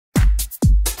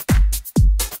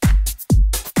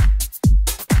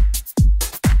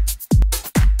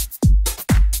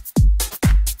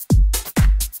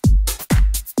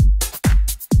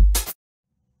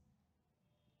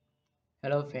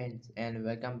Hello friends and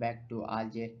welcome back to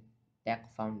RJ Tech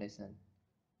Foundation.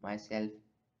 Myself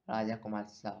Raja Kumar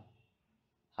साहब।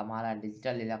 हमारा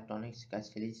digital electronics का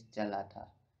series चल रहा था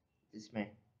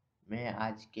जिसमें मैं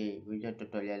आज के वीडियो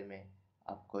ट्यूटोरियल में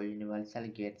आपको यूनिवर्सल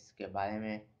गेट्स के बारे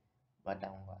में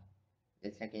बताऊंगा।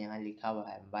 जैसा कि यहाँ लिखा हुआ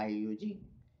है, by using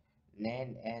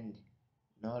NAND and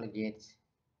NOR gates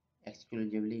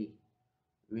exclusively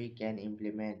we can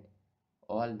implement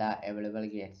all the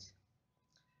available gates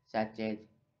such as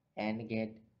AND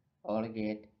gate, OR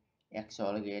gate,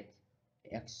 XOR gate,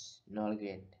 XNOR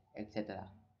gate, etc.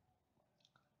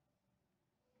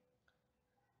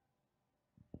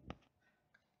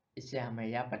 इससे हमें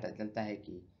यह पता चलता है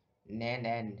कि NAND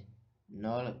and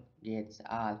NOR gates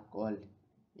are called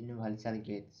universal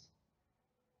gates.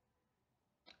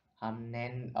 हम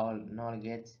NAND और NOR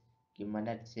gates की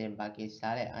मदद से बाकी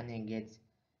सारे अन्य गेट्स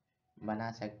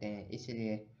बना सकते हैं,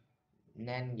 इसलिए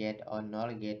NAND गेट और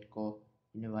NOR गेट को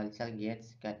यूनिवर्सल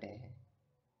गेट्स कहते हैं।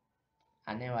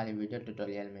 आने वाले वीडियो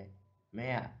ट्यूटोरियल में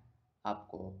मैं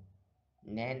आपको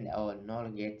NAND और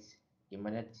NOR गेट्स की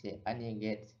मदद से अन्य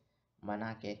गेट्स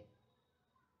बना के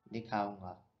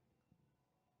दिखाऊंगा,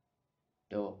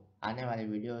 तो आने वाले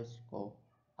वीडियोस को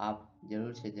आप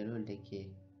ज़रूर से ज़रूर देखिए।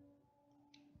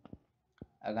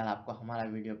 अगर आपको हमारा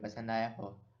वीडियो पसंद आया हो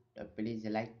तो प्लीज़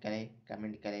लाइक करें,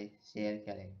 कमेंट करें, शेयर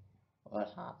करें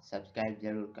और हाँ, सब्सक्राइब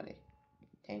ज़रूर करें।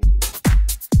 Thank you.